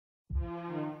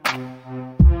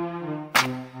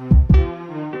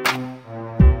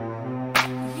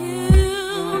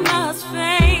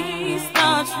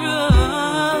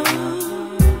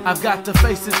I've got to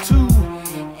face it too.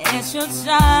 It's your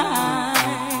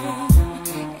time.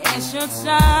 It's your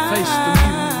time. Face the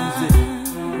music.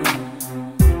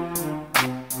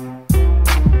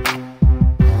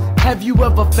 Have you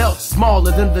ever felt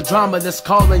smaller than the drama that's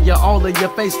calling you all in your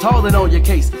face, talling on your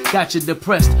case? Got you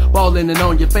depressed, balling and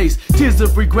on your face. Tears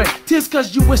of regret, tears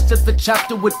cause you wish that the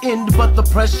chapter would end, but the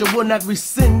pressure will not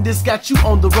rescind. It's got you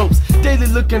on the ropes, daily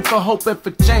looking for hope and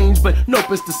for change. But nope,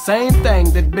 it's the same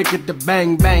thing that bigot the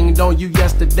bang banged on you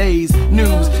yesterday's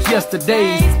news,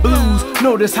 yesterday's blues.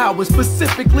 Notice how it's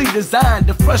specifically designed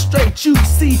to frustrate you.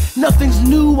 See, nothing's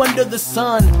new under the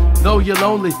sun. Though you're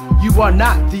lonely, you are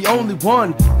not the only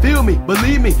one. Feel me,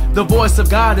 believe me, the voice of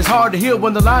God is hard to hear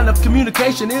when the line of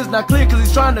communication is not clear, cause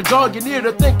he's trying to draw you near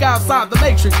to think outside the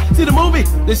matrix. See the movie?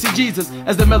 They see Jesus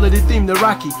as the melody theme to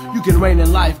Rocky. You can reign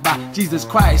in life by Jesus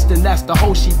Christ, and that's the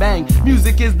whole shebang.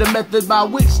 Music is the method by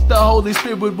which the Holy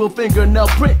Spirit will fingernail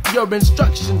print your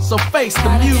instructions. So face the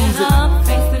music. Get up,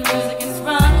 face the music and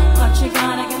run, but you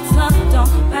gotta get tough.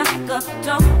 Don't back up,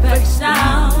 don't back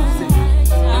down.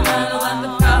 No matter what the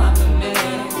problem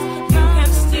is, you can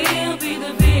still be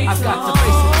the victor. I've got to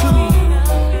face it too.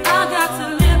 I got to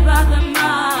live by the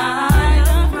mind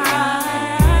of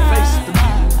Christ.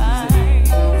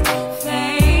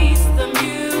 Face the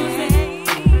music.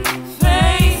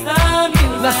 Face the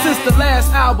music. Now since the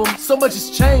last album, so much has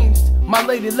changed. My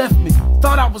lady left me,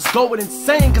 thought I was going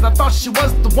insane, cause I thought she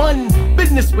was the one.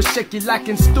 Business was shaky,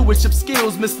 lacking stewardship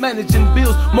skills, mismanaging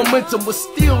bills, momentum was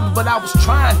stilled, but I was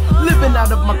trying. Living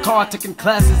out of my car, taking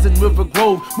classes in River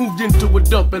Grove, moved into a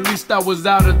dump, at least I was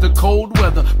out of the cold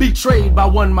weather. Betrayed by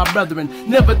one of my brethren,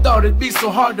 never thought it'd be so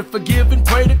hard to forgive and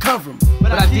pray to cover him.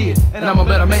 But I did, and I'm a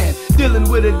better man. Dealing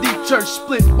with a deep church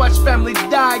split, watch family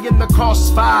die in the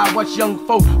crossfire, watch young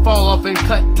folk fall off and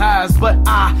cut ties. But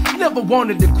I never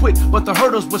wanted to quit, but the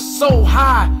hurdles were so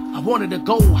high. I wanted to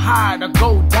go high, to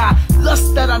go die.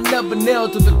 Lust that I never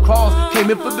nailed to the cross came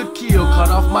in for the kill, cut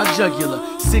off my jugular.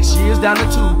 6 years down the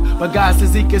tube, but God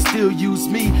says he can still use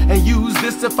me and use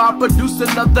this if I produce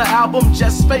another album.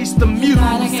 Just face the music. You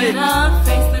gotta get up,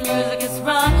 face the music is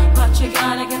rough, but you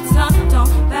gotta get tough.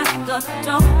 Don't back up,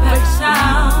 don't back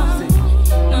down.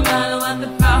 No matter what the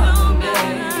problem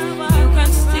is, you can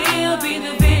still be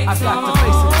the victor. I got to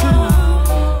face it too.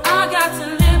 I got to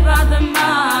live by the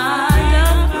mind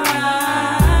of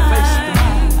Christ.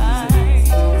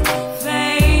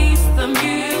 Face the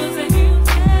music.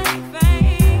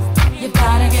 You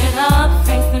gotta get up,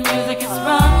 face the music is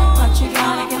rough, but you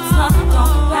gotta get tough.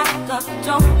 Don't back up,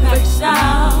 don't back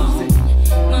down.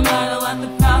 No matter what the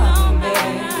problem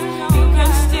is, you can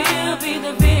still be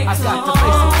the victor. I got to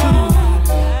face it too.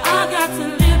 I got to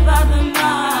live by the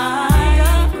mind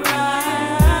of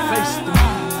Christ. Face the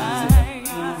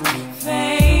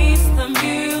Face the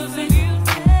music.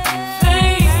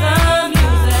 Face the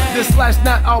music. This life's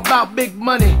not all about big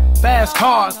money, fast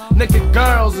cars, naked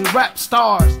girls, and rap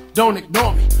stars. Don't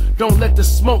ignore me. Don't let the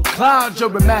smoke cloud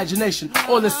your imagination,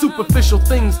 or the superficial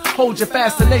things hold your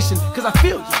fascination. Cause I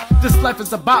feel you. This life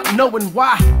is about knowing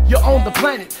why you're on the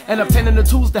planet and obtaining the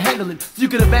tools to handle it so you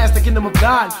can advance the kingdom of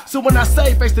God. So when I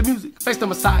say face the music, face the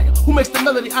Messiah, who makes the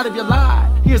melody out of your life.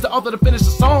 Here's the author to finish the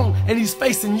song, and he's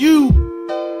facing you.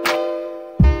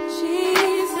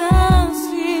 Jesus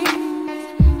is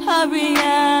a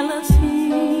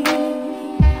reality.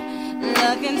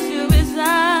 Look into his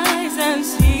eyes and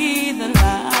see the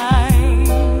light.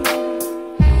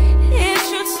 It's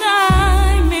your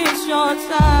time, it's your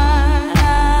time.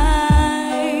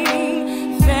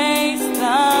 Face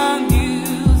the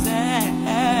music.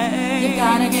 You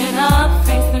gotta get up,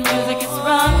 face the music, it's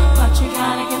rough, but you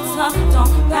gotta get tough.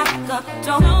 Don't back up,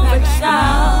 don't back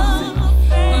down.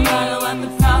 No matter what the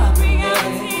problem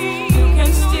is, you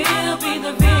can still be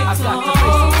the victor. I got to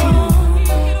face it too.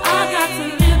 I got to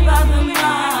live by the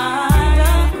mind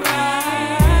of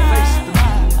Christ.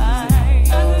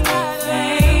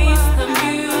 Face the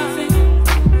music.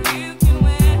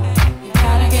 You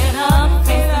gotta get up,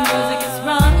 face the music is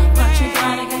rough, but you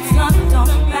gotta get tough.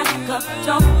 Don't back up,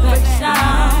 don't back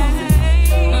down.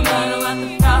 No matter what the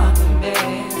problem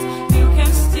is, you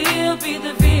can still be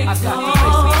the victor. I got to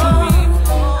face it too.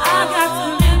 I got to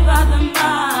live by the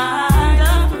mind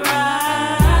of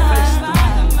Christ.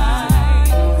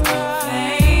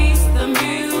 Face the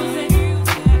music.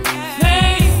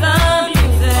 Face the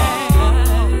music.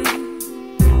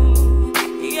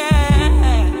 Yeah.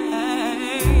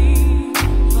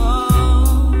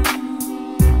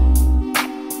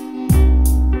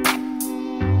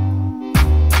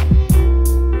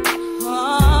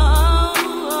 Oh,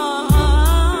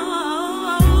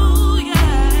 yeah.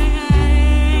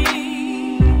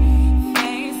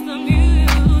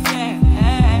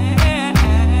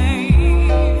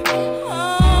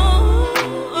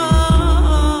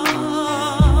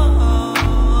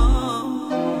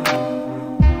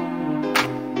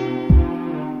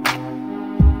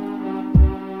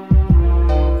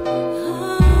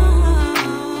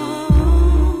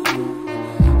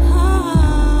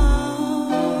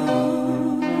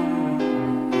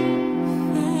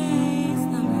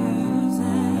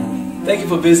 Thank you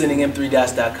for visiting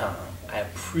m3dots.com. I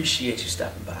appreciate you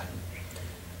stopping by.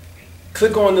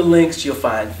 Click on the links, you'll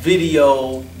find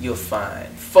video, you'll find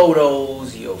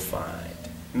photos, you'll find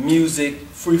music,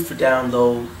 free for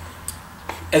download,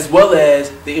 as well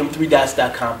as the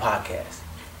m3dots.com podcast.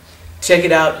 Check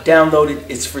it out, download it,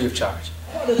 it's free of charge.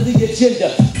 Part of the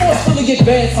agenda, forcefully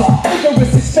advancing,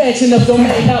 vigorous expansion of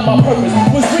domain. How my purpose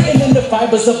was written in the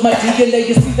fibers of my DNA.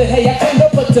 You see that, hey, I can't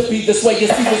help but to be this way. You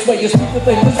see this way, you see the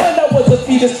thing. Cause when I was a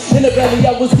fetus in the belly,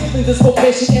 I was given this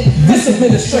vocation and this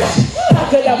administration. How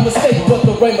could I mistake what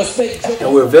the right mistake?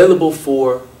 And we're available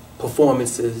for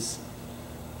performances.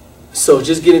 So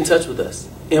just get in touch with us.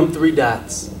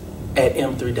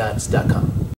 m3dots@m3dots.com.